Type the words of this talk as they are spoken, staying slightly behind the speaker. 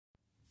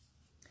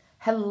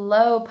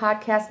Hello,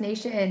 Podcast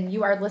Nation.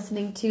 You are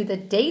listening to the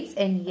Dates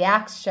and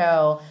Yaks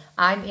Show.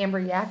 I'm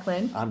Amber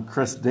Yaklin. I'm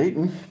Chris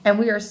Dayton. And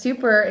we are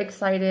super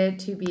excited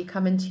to be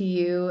coming to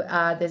you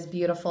this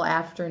beautiful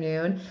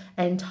afternoon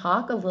and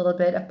talk a little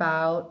bit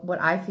about what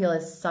I feel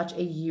is such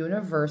a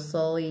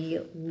universally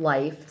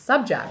life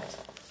subject.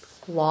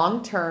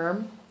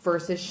 Long-term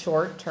versus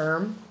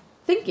short-term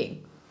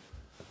thinking.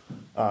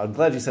 I'm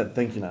glad you said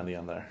thinking on the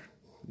end there.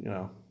 You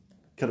know,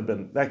 could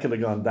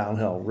have gone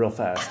downhill real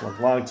fast. Like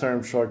long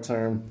term, short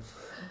term,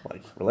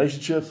 like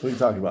relationships. What are you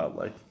talking about?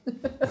 Like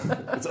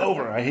it's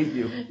over. I hate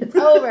you. It's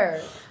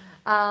over.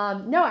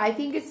 No, I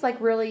think it's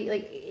like really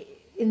like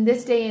in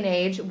this day and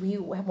age, we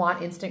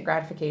want instant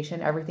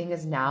gratification. Everything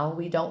is now.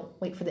 We don't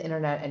wait for the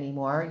internet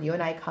anymore. You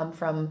and I come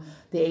from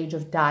the age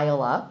of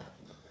dial-up,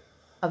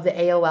 of the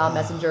AOL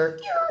Messenger.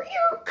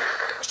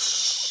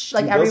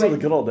 Like those are the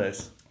good old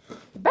days.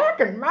 Back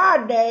in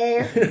my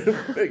day,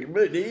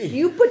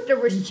 you put the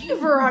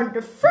receiver on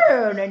the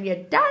phone and you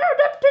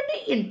dialed up to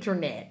the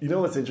internet. You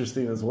know what's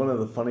interesting is one of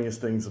the funniest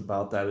things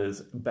about that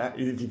is,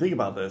 if you think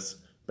about this,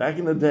 back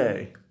in the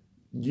day,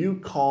 you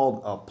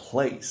called a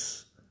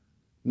place.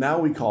 Now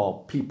we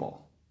call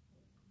people,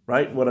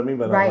 right? What I mean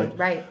by that,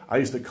 right. I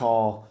used to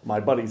call my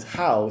buddy's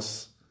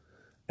house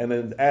and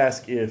then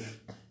ask if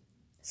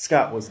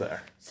Scott was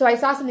there. So I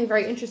saw something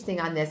very interesting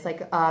on this. Like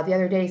the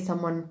other day,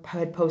 someone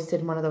had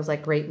posted one of those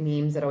like great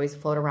memes that always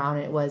float around.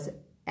 And it was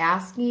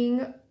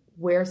asking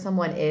where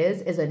someone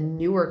is a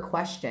newer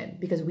question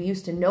because we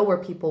used to know where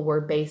people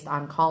were based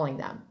on calling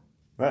them.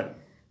 Right.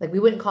 Like we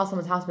wouldn't call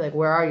someone's house and be like,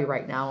 where are you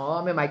right now? Well,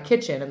 I'm in my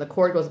kitchen and the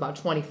cord goes about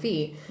 20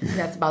 feet. And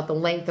that's about the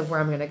length of where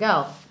I'm going to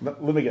go.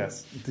 Let me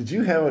guess. Did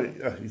you have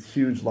a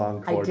huge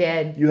long cord?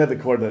 I did. You had the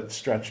cord that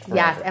stretched forever.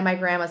 Yes, at my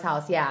grandma's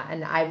house, yeah.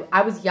 And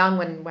I was young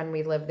when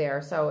we lived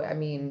there. So, I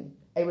mean,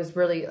 it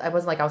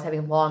wasn't like I was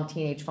having long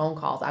teenage phone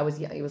calls.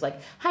 It was like,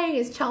 hey,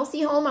 is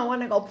Chelsea home? I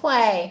want to go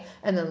play.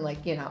 And then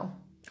like, you know.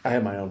 I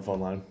had my own phone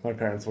line. My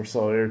parents were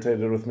so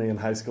irritated with me in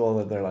high school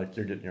that they're like,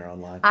 you're getting your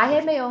own line. I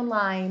had my own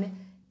line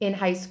in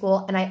high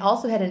school, and I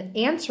also had an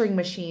answering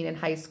machine in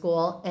high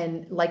school,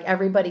 and like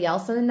everybody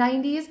else in the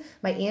 90s,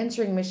 my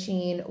answering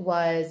machine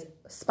was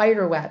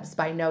Spiderwebs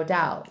by No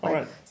Doubt. Like,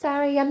 right.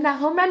 Sorry, I'm not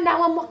home right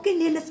now. I'm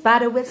walking in the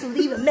Spiderwebs, so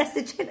leave a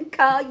message and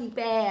I'll call you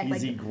back.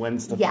 Easy like, Gwen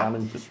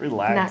Stefani, just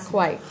relax. Not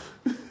quite.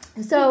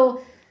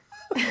 So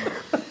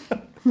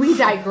we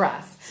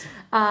digress.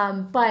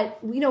 But,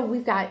 you know,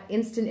 we've got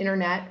instant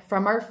internet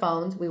from our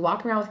phones. We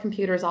walk around with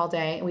computers all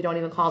day, and we don't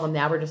even call them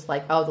that. We're just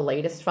like, oh, the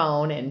latest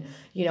phone. And,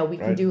 you know, we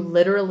can do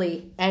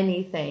literally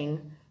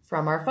anything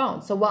from our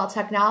phone. So while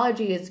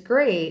technology is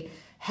great,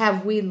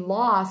 have we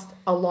lost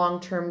a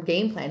long-term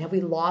game plan? Have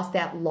we lost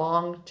that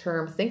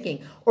long-term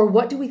thinking? Or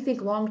what do we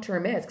think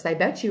long-term is? Because I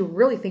bet you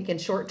really think in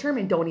short-term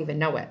and don't even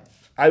know it.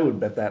 I would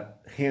bet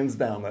that hands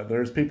down that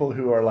there's people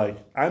who are like,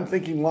 I'm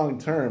thinking long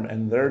term,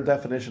 and their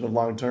definition of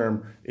long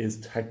term is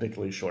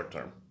technically short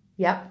term.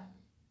 Yep.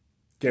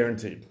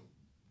 Guaranteed.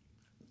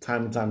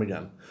 Time and time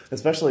again.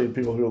 Especially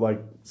people who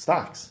like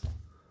stocks.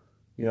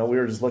 You know, we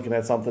were just looking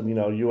at something, you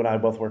know, you and I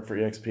both work for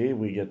EXP.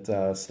 We get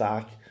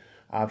stock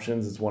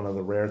options. It's one of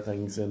the rare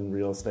things in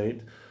real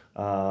estate.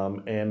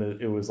 And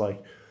it was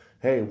like,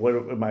 hey, what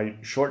am I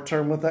short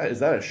term with that? Is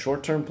that a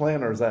short term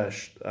plan or is that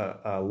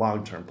a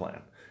long term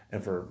plan?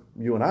 And for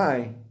you and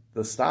I,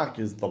 the stock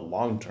is the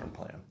long-term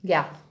plan.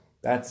 Yeah.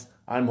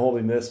 I'm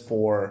holding this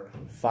for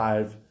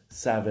 5,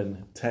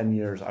 7, 10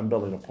 years. I'm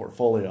building a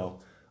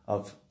portfolio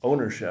of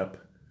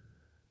ownership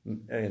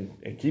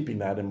and keeping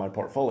that in my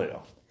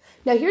portfolio.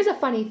 Now, here's a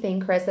funny thing,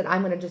 Chris, that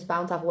I'm going to just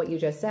bounce off what you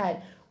just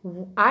said.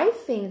 I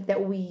think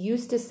that we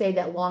used to say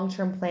that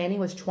long-term planning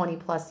was 20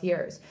 plus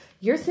years.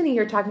 You're sitting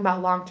here talking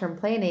about long-term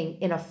planning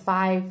in a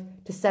 5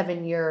 to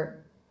 7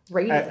 year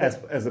radius.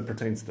 As it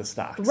pertains to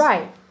stocks.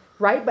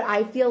 Right, but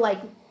I feel like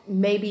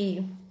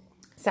maybe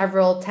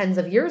several tens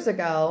of years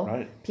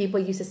ago, people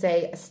used to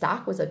say a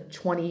stock was a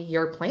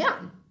 20-year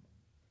plan.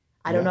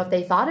 I don't know if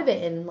they thought of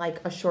it in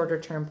like a shorter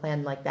term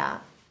plan like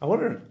that. I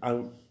wonder,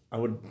 I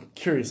would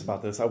curious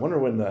about this. I wonder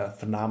when the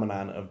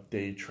phenomenon of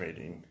day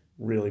trading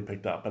really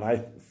picked up. And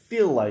I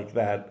feel like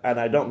that,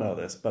 and I don't know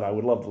this, but I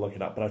would love to look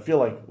it up. But I feel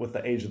like with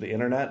the age of the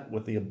internet,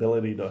 with the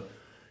ability to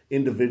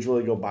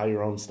individually go buy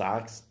your own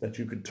stocks, that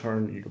you could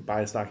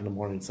buy a stock in the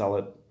morning, sell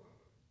it,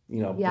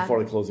 you know,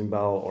 before the closing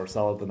bell or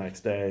sell it the next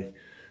day.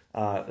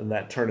 And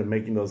that turn of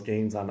making those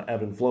gains on the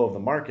ebb and flow of the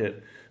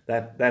market,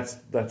 that's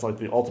like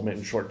the ultimate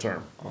in short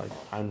term. Like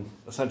I'm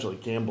essentially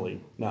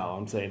gambling now.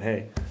 I'm saying,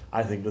 hey,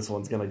 I think this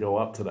one's going to go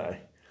up today.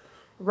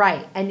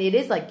 Right. And it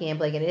is like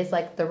gambling. It is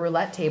like the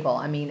roulette table.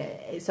 I mean,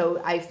 so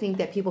I think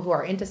that people who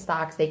are into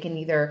stocks, they can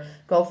either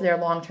go for their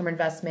long-term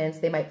investments.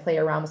 They might play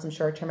around with some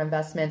short-term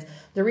investments.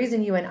 The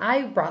reason you and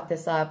I brought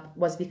this up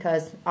was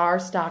because our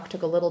stock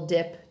took a little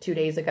dip 2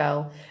 days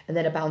ago and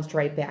then it bounced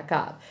right back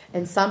up.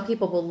 And some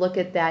people will look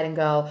at that and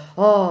go,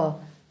 oh,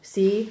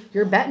 see,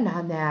 you're betting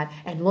on that,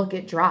 and look,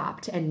 it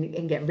dropped,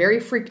 and get very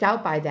freaked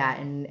out by that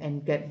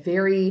and get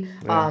very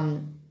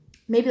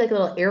maybe like a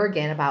little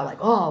arrogant about like,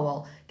 oh,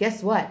 well,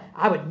 guess what?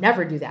 I would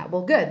never do that.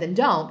 Well, good, then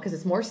don't, because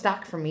it's more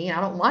stock for me and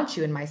I don't want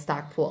you in my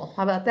stock pool.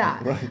 How about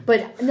that? Right.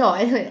 But no,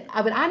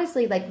 but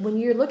honestly, like when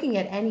you're looking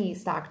at any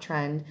stock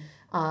trend,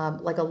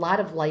 like a lot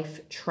of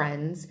life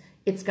trends,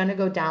 it's going to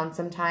go down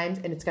sometimes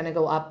and it's going to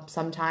go up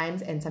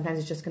sometimes, and sometimes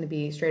it's just going to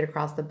be straight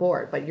across the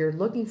board. But you're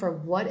looking for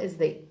what is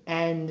the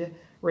end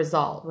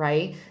result,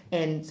 right?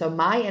 And so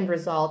my end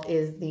result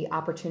is the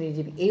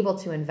opportunity to be able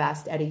to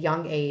invest at a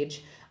young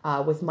age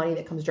with money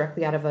that comes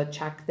directly out of a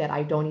check that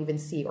I don't even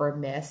see or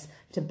miss,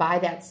 to buy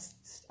that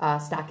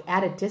stock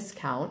at a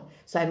discount.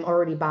 So I'm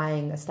already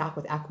buying a stock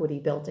with equity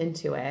built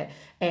into it,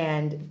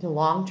 and the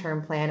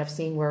long-term plan of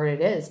seeing where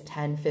it is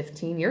 10,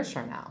 15 years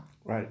from now.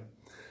 Right.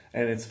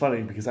 And it's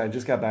funny because I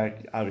just got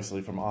back,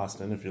 obviously, from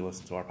Austin. If you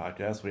listen to our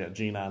podcast, we had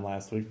Gene on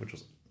last week, which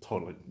was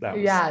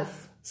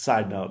Yes.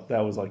 Side note, that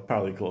was like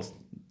probably the coolest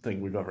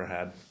thing we've ever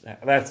had.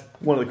 That's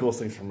one of the coolest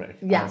things for me.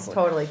 Yes, honestly.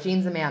 totally.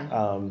 Gene's a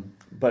man.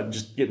 But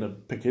just getting to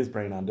pick his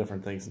brain on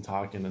different things and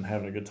talking and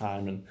having a good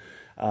time.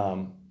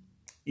 And,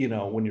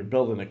 when you're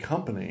building a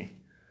company,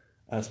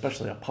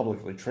 especially a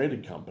publicly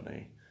traded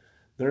company,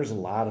 there's a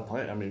lot of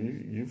plans. I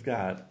mean, you've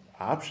got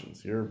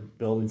options. You're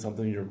building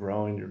something, you're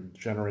growing, you're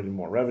generating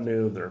more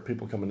revenue. There are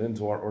people coming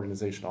into our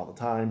organization all the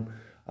time.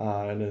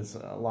 And as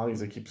long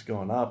as it keeps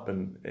going up,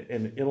 and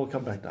it'll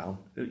come back down.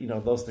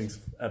 Those things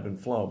ebb and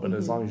flow. But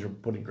as long as you're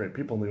putting great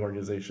people in the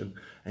organization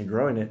and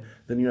growing it,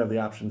 then you have the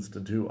options to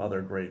do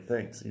other great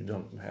things. You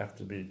don't have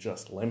to be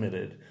just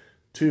limited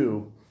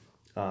to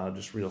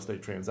just real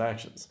estate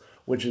transactions,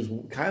 which is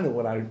kind of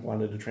what I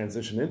wanted to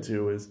transition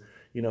into. Is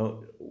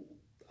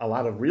a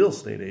lot of real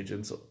estate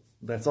agents,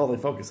 that's all they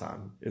focus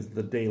on is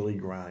the daily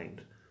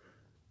grind.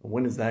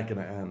 When is that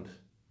going to end?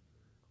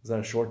 Is that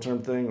a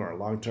short-term thing or a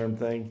long-term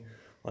thing?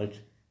 Like,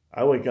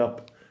 I wake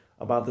up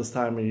about this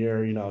time of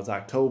year, it's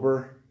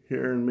October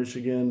here in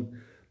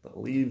Michigan. The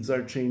leaves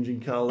are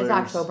changing colors. It's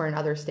October in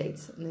other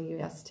states in the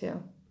U.S.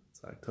 too.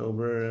 It's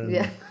October. And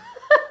yeah.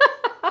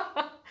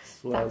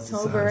 It's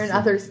October in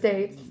other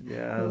states.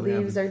 Yeah. The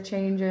leaves are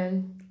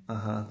changing.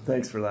 Uh-huh.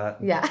 Thanks for that.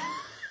 Yeah.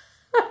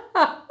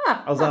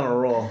 I was on a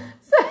roll.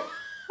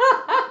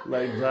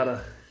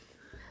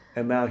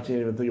 And now I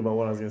can't even think about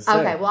what I was going to say.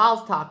 Okay, well,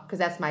 I'll talk because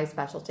that's my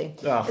specialty.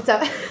 Oh.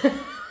 So,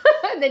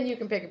 and then you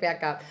can pick it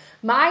back up.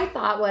 My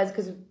thought was,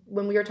 because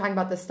when we were talking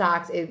about the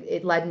stocks,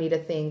 it led me to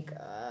think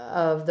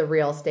of the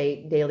real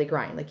estate daily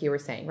grind, like you were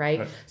saying,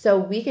 right? So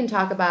we can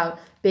talk about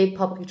big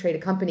publicly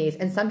traded companies,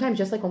 and sometimes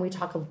just like when we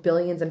talk of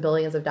billions and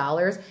billions of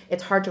dollars,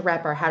 it's hard to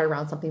wrap our head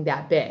around something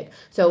that big.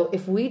 So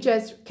if we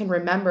just can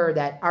remember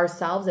that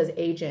ourselves as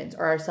agents,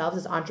 or ourselves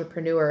as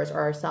entrepreneurs, or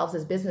ourselves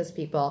as business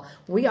people,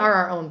 we are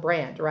our own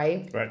brand,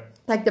 right? Right.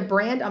 Like the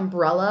brand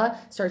umbrella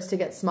starts to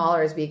get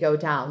smaller as we go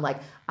down. Like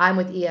I'm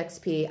with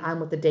EXP, I'm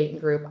with the Dayton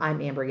Group,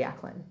 I'm Amber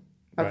Yacklin.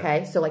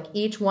 Okay, so like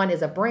each one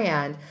is a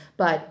brand,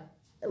 but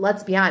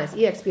let's be honest,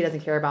 EXP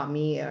doesn't care about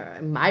me or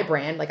my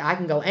brand. Like I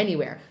can go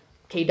anywhere.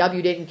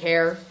 KW didn't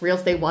care. Real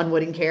Estate One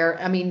wouldn't care.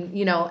 I mean,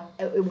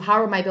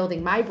 how am I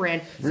building my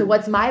brand? So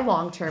what's my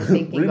long-term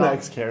thinking?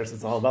 RE/MAX cares.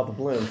 It's all about the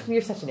bloom.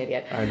 You're such an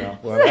idiot. I know.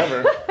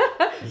 Whatever.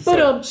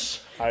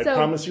 I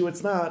promise you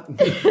it's not.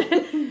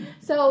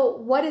 So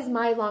what is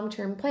my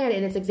long-term plan?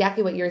 And it's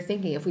exactly what you're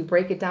thinking. If we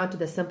break it down to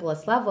the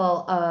simplest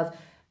level of,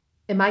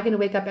 am I going to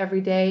wake up every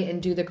day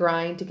and do the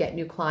grind to get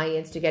new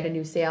clients, to get a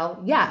new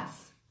sale?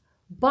 Yes.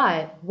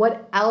 But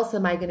what else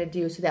am I going to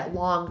do so that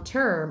long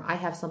term I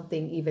have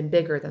something even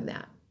bigger than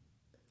that?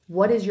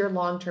 What is your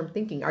long term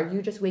thinking? Are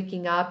you just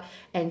waking up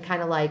and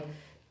kind of like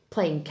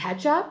playing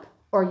catch up?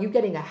 Or are you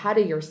getting ahead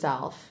of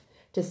yourself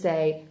to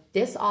say,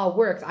 this all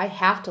works, I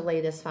have to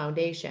lay this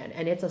foundation,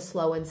 and it's a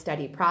slow and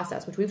steady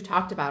process, which we've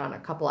talked about on a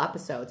couple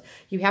episodes.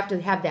 You have to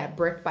have that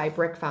brick by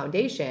brick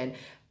foundation.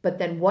 But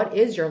then what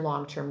is your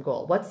long-term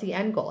goal? What's the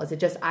end goal? Is it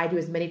just I do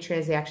as many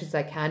transactions as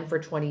I can for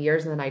 20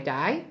 years and then I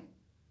die?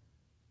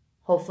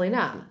 Hopefully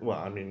not. Well,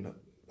 I mean,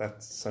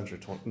 that's Century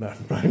 20. No,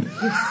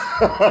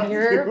 right.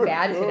 You're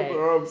bad today.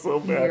 I'm so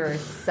bad. You're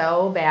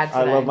so bad today.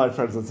 I love my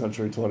friends at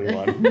Century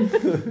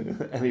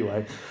 21.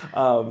 Anyway,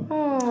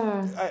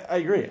 I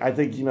agree. I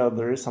think,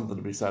 there is something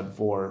to be said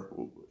for,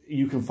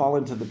 you can fall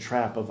into the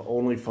trap of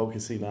only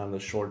focusing on the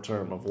short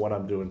term of what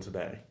I'm doing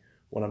today,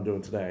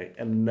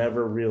 and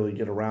never really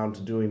get around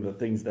to doing the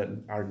things that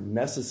are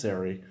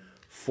necessary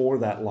for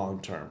that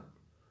long term.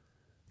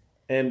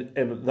 And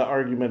the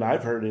argument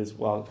I've heard is,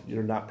 well,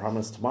 you're not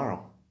promised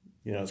tomorrow.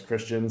 As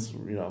Christians,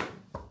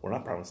 we're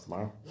not promised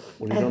tomorrow.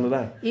 What are you doing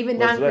today? Even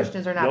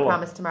non-Christians are not YOLO.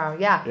 Promised tomorrow.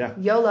 Yeah.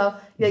 YOLO.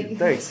 Yeah.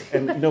 Thanks.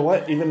 And you know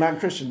what? Even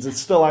non-Christians, it's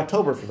still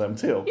October for them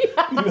too.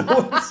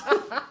 It's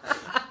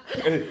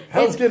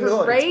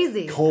getting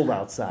crazy. It's cold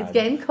outside. It's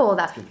getting cold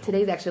out.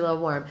 Today's actually a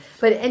little warm.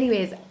 But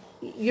anyways,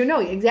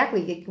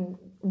 exactly.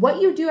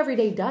 What you do every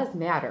day does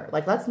matter.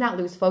 Like, let's not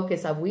lose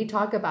focus of, we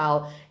talk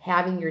about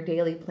having your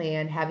daily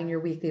plan, having your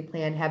weekly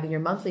plan, having your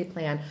monthly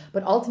plan,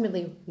 but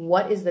ultimately,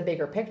 what is the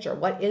bigger picture?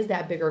 What is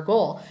that bigger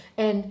goal?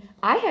 And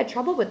I had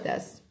trouble with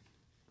this.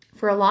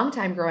 for a long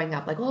time growing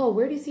up, like, oh,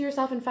 where do you see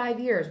yourself in 5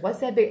 years? What's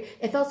that big?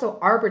 It felt so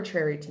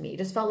arbitrary to me. It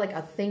just felt like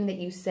a thing that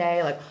you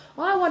say, like,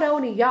 well, I want to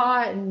own a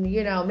yacht and,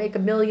 make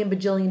 $1 million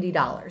bajillion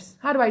dollars.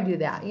 How do I do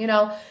that?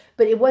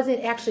 But it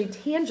wasn't actually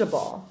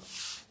tangible.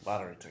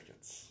 Lottery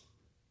tickets.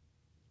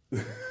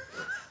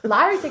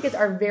 Lottery tickets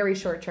are very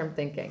short-term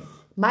thinking.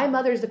 My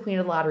mother's the queen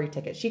of the lottery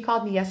tickets. She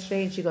called me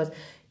yesterday and she goes,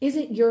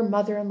 isn't your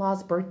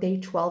mother-in-law's birthday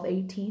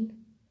 12/18?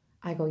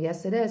 I go,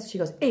 yes, it is. She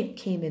goes, it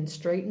came in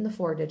straight in the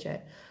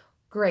 4-digit.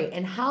 Great.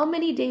 And how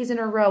many days in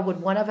a row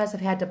would one of us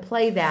have had to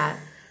play that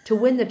to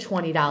win the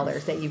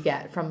 $20 that you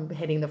get from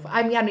hitting the...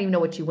 I don't even know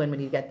what you win when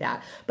you get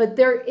that. But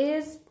there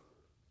is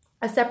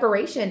a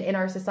separation in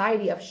our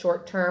society of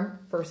short-term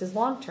versus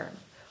long-term.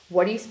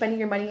 What are you spending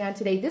your money on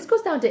today? This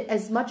goes down to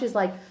as much as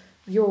like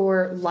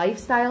your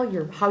lifestyle,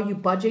 how you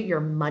budget your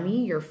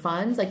money, your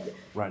funds. Like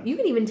right. You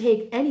can even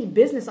take any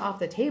business off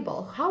the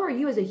table. How are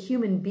you as a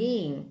human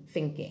being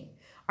thinking?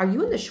 Are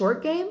you in the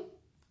short game?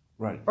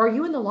 Right. Or are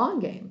you in the long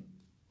game?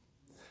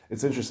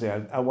 It's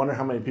interesting. I wonder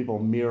how many people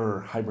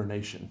mirror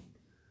hibernation.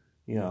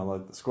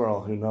 Like the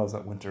squirrel who knows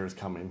that winter is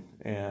coming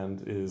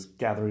and is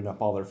gathering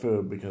up all their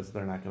food because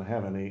they're not going to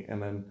have any.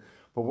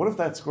 But what if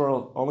that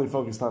squirrel only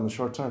focused on the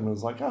short term and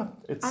was like,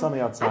 it's sunny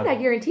outside. I'm not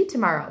guaranteed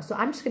tomorrow, so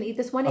I'm just going to eat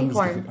this one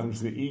acorn. I'm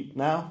just going to eat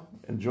now,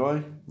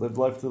 enjoy, live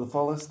life to the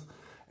fullest,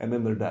 and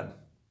then they're dead.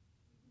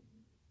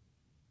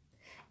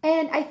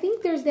 And I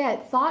think there's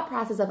that thought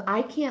process of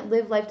I can't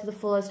live life to the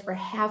fullest or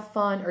have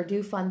fun or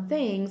do fun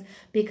things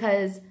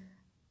because,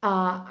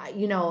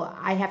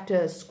 I have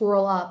to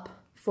squirrel up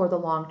for the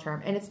long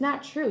term. And it's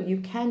not true.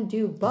 You can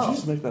do both. Did you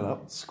just make that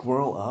up?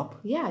 Squirrel up?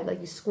 Yeah, like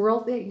you squirrel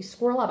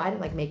up. I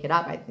didn't make it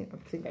up. I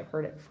think I've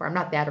heard it before. I'm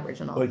not that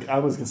original. Like I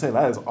was going to say,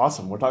 that is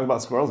awesome. We're talking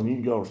about squirrels and you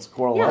can go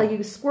squirrel up. Yeah, like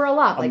you squirrel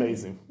up.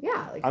 Amazing.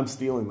 Yeah. I'm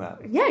stealing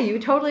that. Yeah, you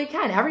totally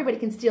can. Everybody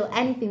can steal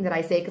anything that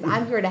I say because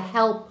I'm here to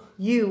help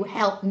you,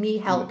 help me,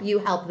 help you,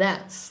 help them.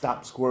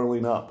 Stop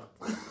squirreling up.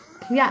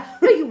 Yeah.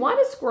 No, you want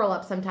to squirrel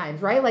up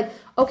sometimes, right? Like,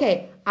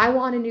 okay, I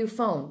want a new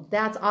phone.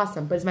 That's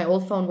awesome. But is my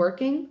old phone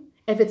working?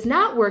 If it's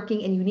not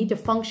working and you need to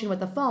function with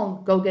the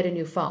phone, go get a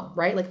new phone,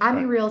 right? Like I'm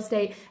in real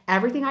estate.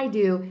 Everything I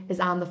do is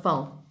on the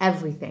phone.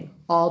 Everything.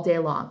 All day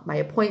long. My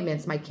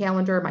appointments, my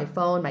calendar, my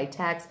phone, my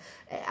text.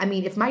 I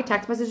mean, if my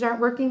text messages aren't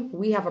working,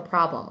 we have a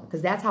problem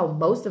because that's how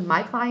most of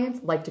my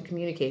clients like to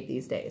communicate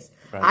these days.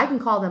 Right. I can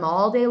call them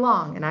all day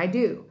long, and I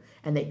do,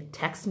 and they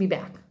text me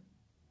back.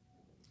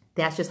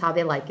 That's just how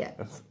they like it.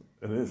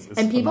 It is. It's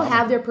and people phenomenal.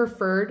 have their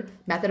preferred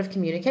method of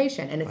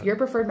communication. And if your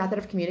preferred method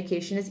of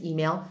communication is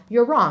email,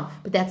 you're wrong.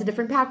 But that's a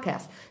different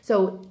podcast.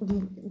 So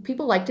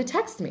people like to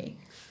text me.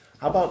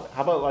 How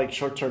about like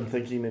short-term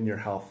thinking in your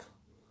health?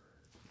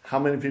 How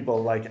many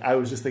people, like, I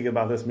was just thinking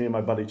about this, me and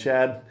my buddy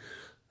Chad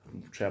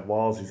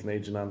Walls, he's an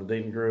agent on the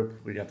Dayton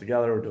group. We got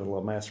together, we're doing a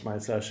little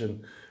mastermind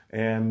session.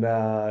 And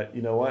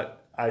you know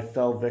what? I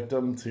fell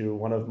victim to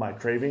one of my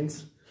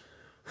cravings.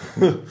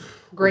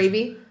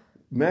 Gravy?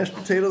 Mashed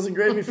potatoes and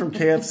gravy from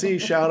KFC.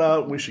 Shout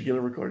out. We should get a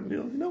recording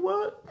deal. You know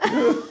what?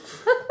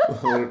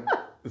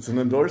 It's an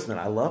endorsement.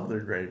 I love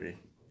their gravy.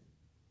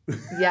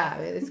 Yeah,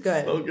 it's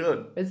good. So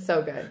good. It's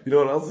so good. You know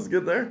what else is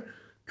good there?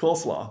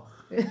 Coleslaw.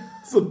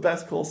 It's the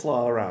best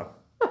coleslaw around.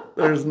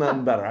 There's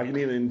nothing better. I can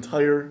eat an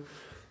entire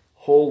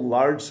whole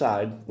large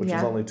side, which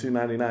is only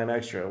 $2.99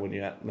 extra when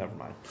you never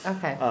mind.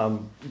 Okay.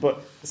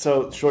 But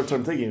so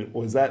short-term thinking,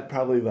 was that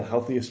probably the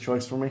healthiest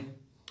choice for me?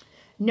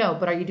 No,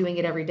 but are you doing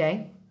it every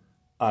day?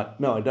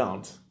 No, I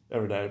don't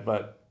every day.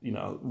 But,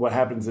 what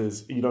happens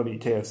is you don't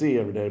eat KFC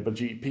every day,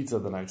 but you eat pizza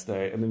the next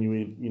day. And then you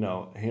eat,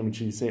 ham and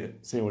cheese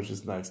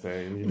sandwiches the next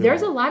day. And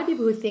There's a lot of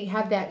people who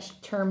have that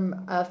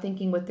term of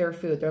thinking with their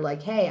food. They're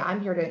like, hey, I'm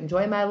here to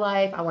enjoy my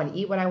life. I want to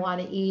eat what I want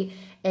to eat.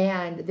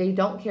 And they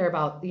don't care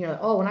about,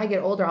 when I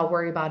get older, I'll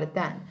worry about it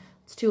then.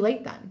 It's too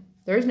late then.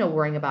 There is no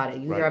worrying about it.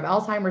 You either have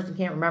Alzheimer's and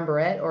can't remember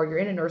it, or you're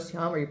in a nursing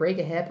home, or you break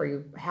a hip, or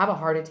you have a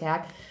heart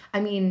attack.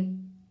 I mean,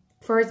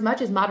 for as much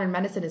as modern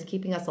medicine is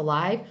keeping us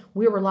alive,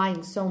 we're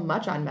relying so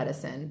much on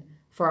medicine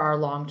for our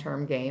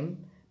long-term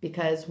game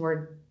because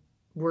we're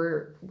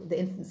the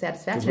instant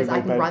satisfaction is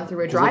I can run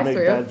through a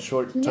drive-through. Bad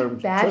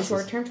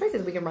short-term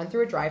choices. We can run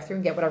through a drive-through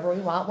and get whatever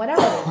we want, whenever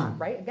we want,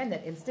 right? Again,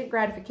 that instant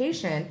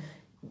gratification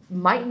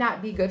might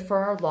not be good for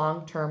our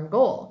long-term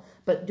goal.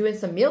 But doing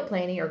some meal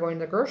planning or going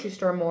to the grocery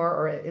store more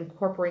or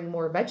incorporating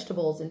more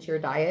vegetables into your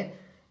diet,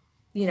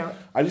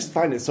 I just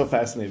find it so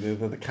fascinating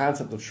that the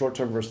concept of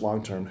short-term versus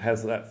long-term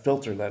has that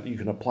filter that you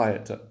can apply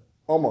it to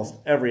almost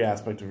every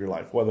aspect of your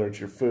life, whether it's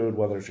your food,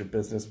 whether it's your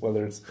business,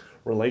 whether it's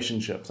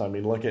relationships. I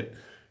mean, you want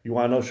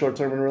to know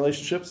short-term in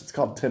relationships? It's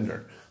called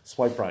Tinder.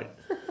 Swipe right.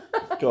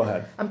 Go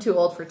ahead. I'm too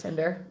old for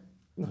Tinder.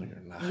 No,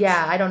 you're not.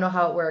 Yeah, I don't know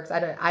how it works.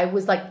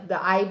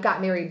 I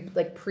got married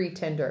like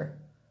pre-Tinder.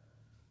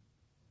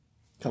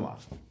 Come on.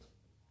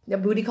 The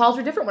booty calls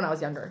were different when I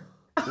was younger.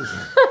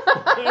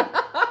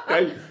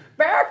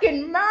 Back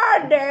in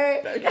my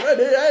day.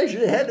 I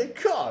actually had to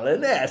call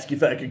and ask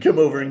if I could come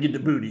over and get the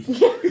booty.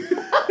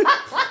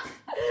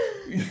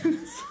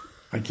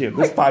 I can't.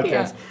 This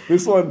podcast,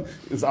 this one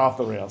is off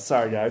the rails.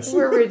 Sorry, guys.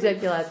 We're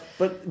ridiculous.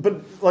 But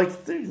like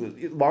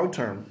long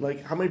term,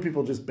 like how many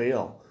people just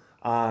bail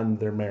on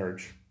their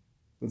marriage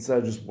instead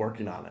of just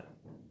working on it?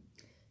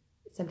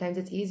 Sometimes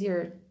it's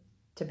easier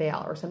to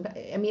bail, or and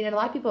a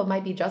lot of people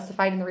might be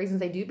justified in the reasons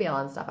they do bail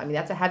on stuff. I mean,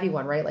 that's a heavy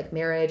one, right? Like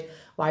marriage.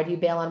 Why do you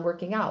bail on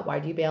working out? Why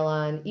do you bail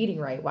on eating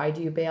right? Why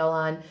do you bail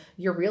on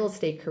your real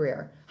estate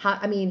career?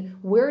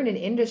 We're in an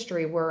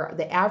industry where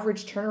the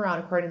average turnaround,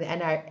 according to the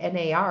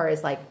NAR,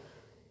 is like,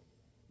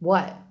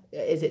 what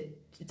is it?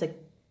 It's like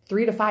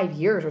 3 to 5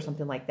 years or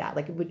something like that.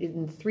 Like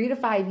in 3 to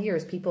 5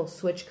 years, people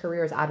switch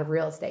careers out of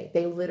real estate.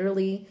 They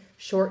literally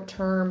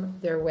short-term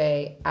their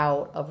way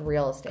out of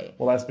real estate.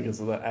 Well, that's because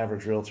the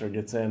average realtor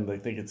gets in, they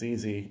think it's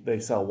easy. They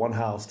sell one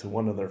house to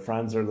one of their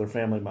friends or their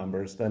family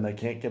members. Then they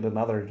can't get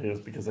another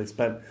just because they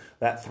spent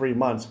that 3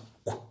 months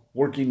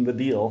working the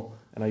deal.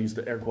 And I used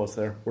the air quotes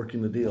there,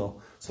 working the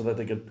deal, so that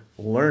they could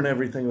learn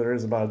everything there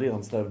is about a deal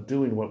instead of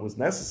doing what was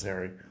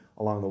necessary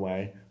along the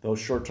way. Those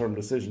short-term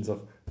decisions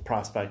of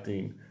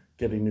prospecting,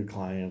 getting new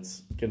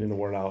clients, getting the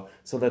word out,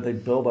 so that they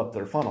build up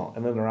their funnel,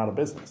 and then they're out of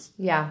business.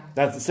 Yeah.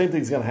 That's the same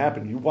thing's going to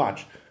happen. You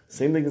watch.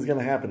 Same thing is going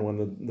to happen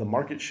when the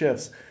market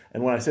shifts.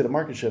 And when I say the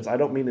market shifts, I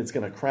don't mean it's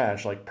going to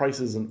crash. Like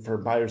prices for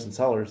buyers and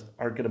sellers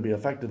aren't going to be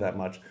affected that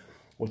much.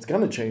 What's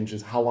going to change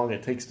is how long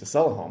it takes to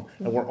sell a home.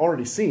 And we're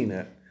already seeing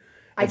it.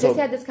 I just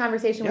had this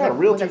conversation with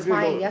a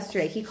client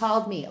yesterday. He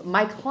called me.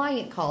 My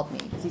client called me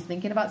because he's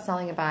thinking about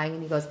selling and buying,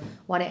 and he goes,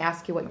 want to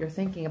ask you what you're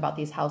thinking about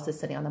these houses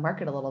sitting on the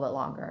market a little bit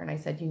longer. And I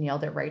said, you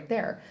nailed it right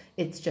there.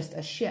 It's just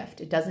a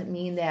shift. It doesn't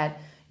mean that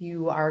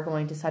you are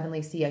going to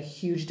suddenly see a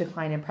huge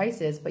decline in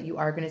prices, but you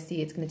are going to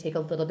see it's going to take a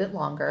little bit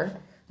longer.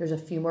 There's a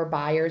few more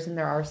buyers than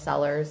there are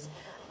sellers.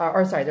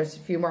 There's a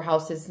few more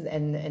houses,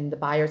 and the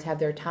buyers have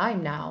their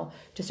time now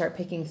to start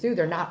picking through.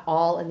 They're not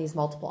all in these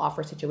multiple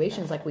offer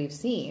situations like we've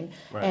seen.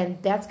 Right.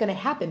 And that's going to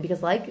happen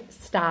because like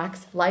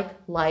stocks, like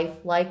life,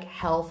 like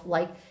health,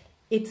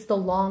 it's the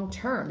long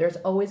term. There's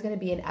always going to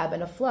be an ebb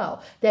and a flow.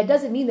 That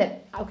doesn't mean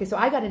that, okay, so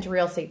I got into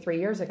real estate 3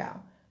 years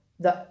ago.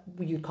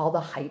 You'd call the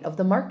height of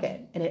the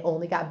market, and it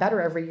only got better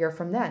every year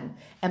from then.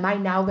 Am I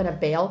now going to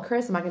bail,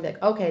 Chris? Am I going to be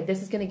like, okay,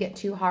 this is going to get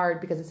too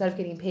hard because instead of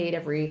getting paid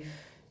every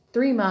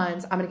 3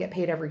 months, I'm going to get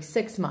paid every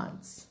 6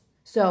 months.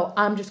 So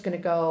I'm just going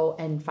to go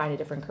and find a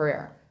different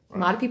career. Right.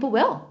 A lot of people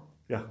will.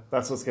 Yeah,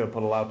 that's what's going to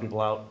put a lot of people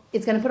out.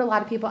 It's going to put a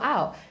lot of people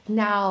out.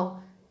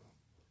 Now,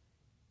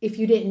 if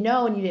you didn't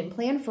know and you didn't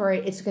plan for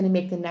it, it's going to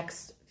make the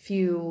next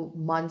few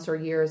months or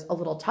years a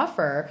little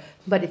tougher.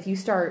 But if you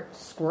start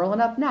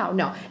squirreling up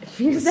now, if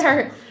you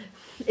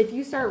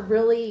start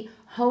really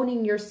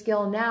honing your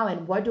skill now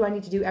and what do I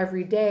need to do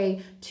every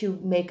day to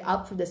make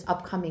up for this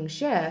upcoming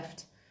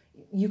shift,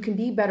 you can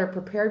be better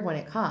prepared when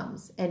it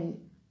comes. And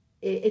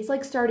it's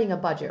like starting a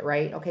budget,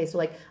 right? Okay, so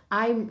like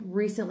I'm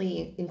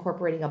recently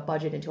incorporating a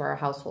budget into our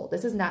household.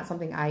 This is not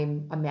something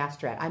I'm a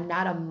master at. I'm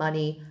not a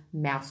money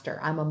master.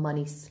 I'm a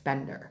money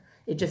spender.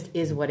 It just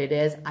is what it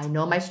is. I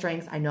know my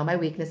strengths. I know my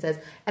weaknesses.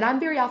 And I'm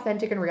very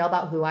authentic and real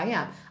about who I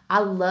am. I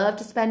love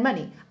to spend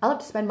money. I love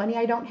to spend money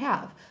I don't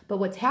have. But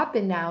what's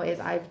happened now is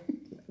I'm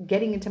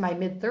getting into my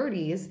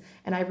mid-30s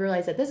and I've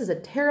realized that this is a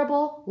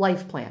terrible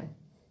life plan.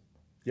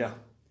 Yeah.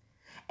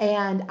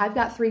 And I've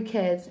got 3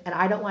 kids, and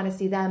I don't want to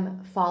see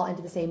them fall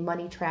into the same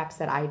money traps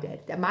that I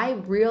did. That my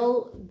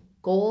real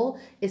goal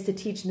is to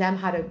teach them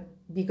how to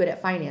be good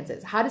at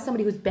finances. How does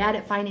somebody who's bad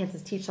at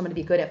finances teach someone to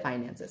be good at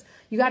finances?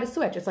 You got to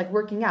switch. It's like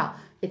working out.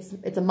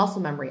 It's a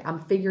muscle memory. I'm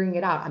figuring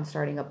it out. I'm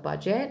starting a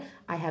budget.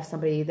 I have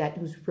somebody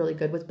who's really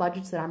good with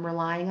budgets that I'm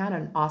relying on,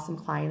 an awesome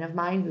client of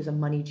mine who's a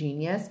money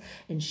genius,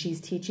 and she's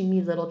teaching me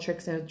little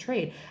tricks in the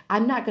trade.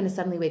 I'm not going to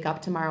suddenly wake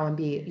up tomorrow and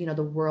be,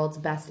 the world's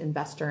best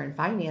investor in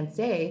finance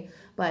day,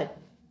 but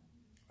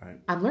right.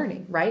 I'm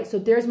learning, right? So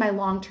there's my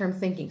long-term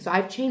thinking. So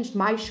I've changed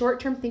my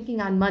short-term thinking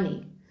on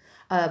money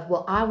of,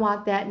 well, I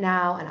want that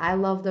now, and I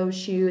love those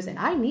shoes, and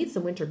I need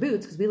some winter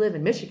boots because we live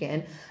in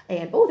Michigan,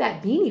 and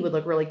that beanie would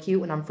look really cute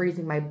when I'm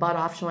freezing my butt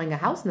off showing a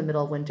house in the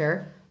middle of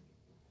winter.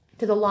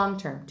 To the long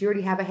term. Do you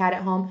already have a hat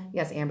at home?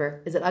 Yes,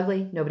 Amber. Is it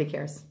ugly? Nobody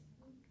cares.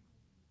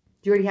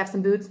 Do you already have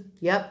some boots?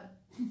 Yep.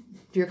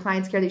 Do your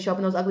clients care that you show up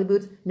in those ugly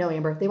boots? No,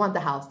 Amber. They want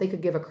the house. They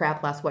could give a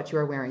crap less what you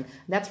are wearing.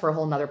 That's for a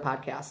whole nother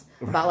podcast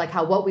about like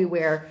how what we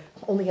wear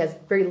only has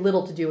very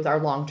little to do with our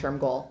long-term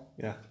goal.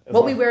 Yeah.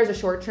 What we wear is a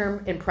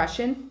short-term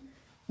impression,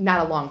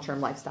 not a long-term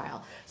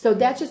lifestyle. So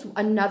that's just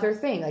another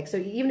thing. Like, so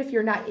even if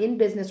you're not in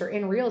business or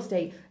in real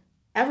estate,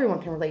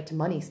 everyone can relate to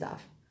money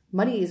stuff.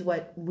 Money is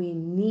what we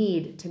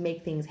need to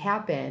make things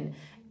happen,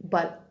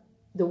 but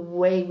the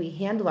way we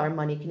handle our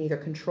money can either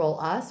control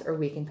us or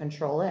we can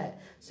control it.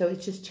 So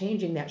it's just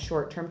changing that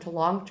short-term to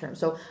long-term.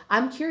 So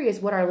I'm curious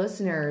what our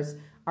listeners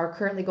are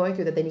currently going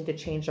through that they need to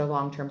change their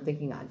long-term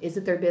thinking on. Is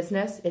it their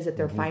business? Is it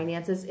their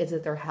finances? Is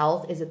it their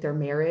health? Is it their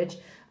marriage?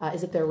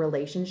 Is it their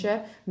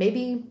relationship?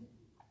 Maybe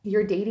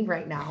you're dating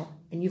right now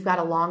and you've got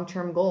a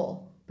long-term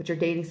goal, but you're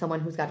dating someone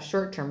who's got a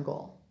short-term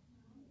goal.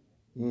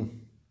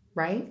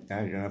 Right?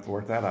 Yeah, you're going to have to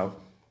work that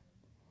out.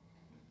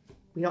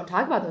 We don't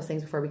talk about those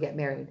things before we get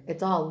married.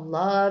 It's all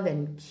love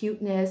and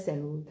cuteness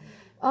and,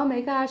 oh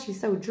my gosh, he's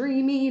so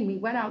dreamy and we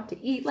went out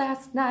to eat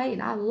last night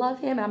and I love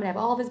him and I'm going to have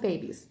all of his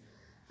babies.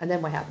 And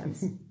then what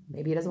happens?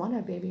 Maybe he doesn't want to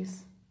have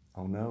babies.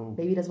 Oh no.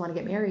 Maybe he doesn't want to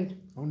get married.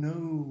 Oh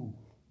no.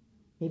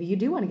 Maybe you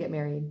do want to get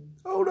married.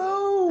 Oh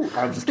no.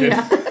 I'm just kidding.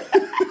 Yeah.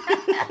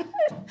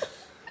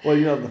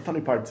 Well, the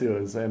funny part too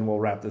is, and we'll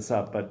wrap this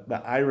up, but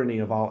the irony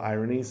of all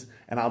ironies,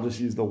 and I'll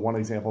just use the one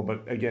example,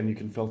 but again, you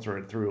can filter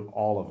it through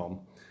all of them.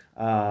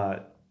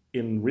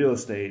 In real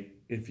estate,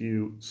 if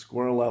you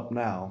squirrel up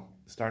now,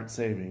 start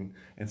saving,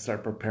 and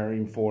start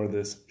preparing for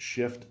this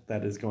shift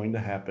that is going to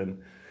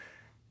happen,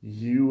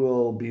 you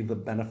will be the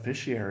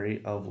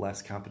beneficiary of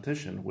less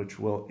competition, which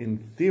will, in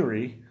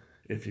theory,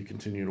 if you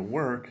continue to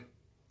work,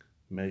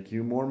 make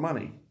you more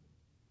money.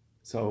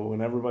 So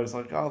when everybody's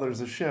like, oh,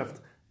 there's a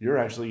shift, you're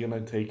actually going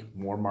to take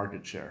more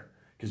market share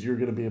because you're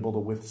going to be able to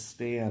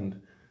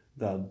withstand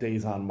the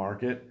days on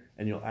market,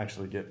 and you'll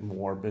actually get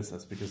more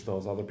business because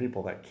those other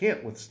people that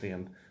can't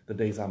withstand the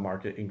days on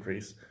market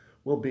increase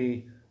will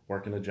be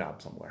working a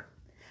job somewhere.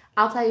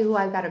 I'll tell you who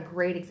I've got a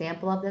great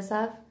example of this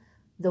of.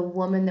 The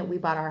woman that we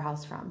bought our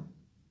house from.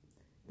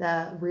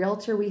 The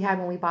realtor we had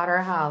when we bought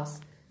our house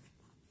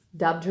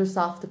dubbed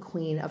herself the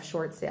queen of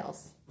short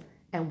sales.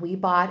 And we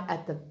bought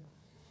at the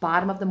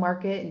bottom of the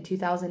market in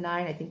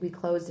 2009. I think we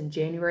closed in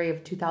January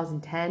of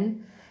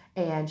 2010.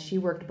 And she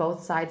worked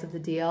both sides of the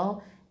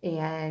deal.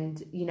 And,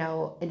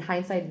 in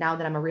hindsight, now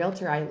that I'm a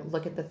realtor, I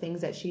look at the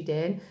things that she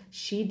did.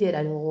 She did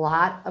a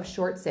lot of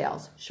short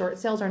sales. Short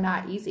sales are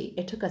not easy.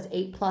 It took us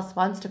 8+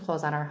 months to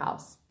close on our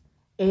house.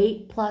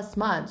 8+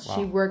 months. Wow.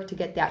 She worked to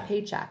get that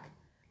paycheck,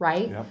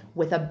 right? Yep.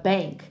 With a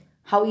bank.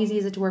 How easy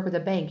is it to work with a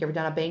bank? You ever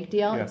done a bank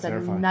deal? Yeah, it's a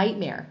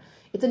nightmare.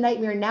 It's a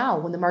nightmare now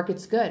when the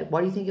market's good.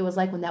 What do you think it was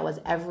like when that was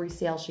every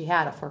sale she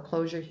had? A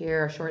foreclosure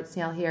here, a short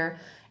sale here.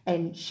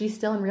 And she's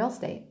still in real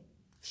estate.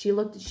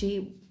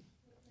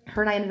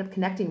 Her and I ended up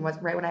connecting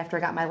right after I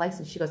got my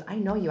license. She goes, I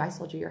know you. I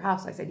sold you your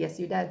house. I said, yes,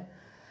 you did.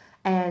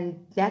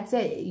 And that's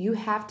it. You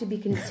have to be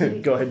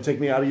continuing. Go ahead and take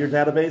me out of your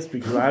database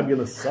because I'm going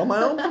to sell my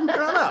own from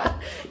here on out.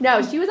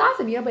 No, she was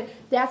awesome, but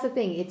that's the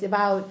thing. It's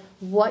about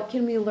what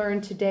can we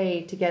learn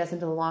today to get us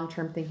into the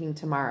long-term thinking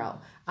tomorrow.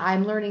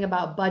 I'm learning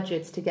about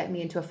budgets to get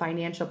me into a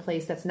financial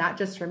place that's not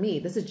just for me.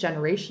 This is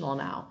generational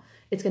now.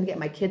 It's going to get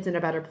my kids in a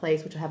better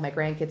place, which will have my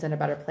grandkids in a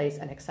better place,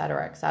 and et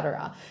cetera, et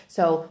cetera.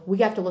 So we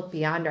have to look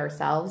beyond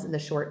ourselves in the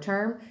short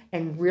term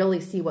and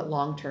really see what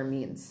long-term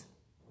means.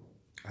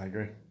 I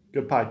agree.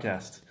 Good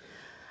podcast.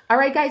 All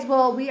right, guys.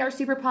 Well, we are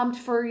super pumped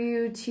for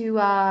you to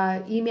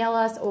email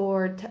us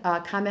or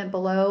comment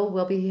below.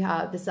 We'll be we're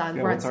on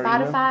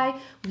Spotify.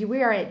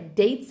 We are at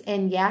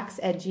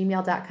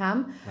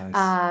datesandyaks@gmail.com.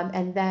 Nice.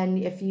 And then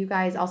if you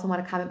guys also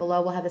want to comment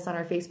below, we'll have this on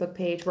our Facebook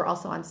page. We're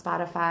also on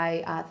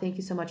Spotify. Thank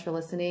you so much for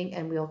listening,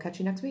 and we'll catch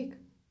you next week.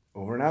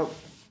 Over and out.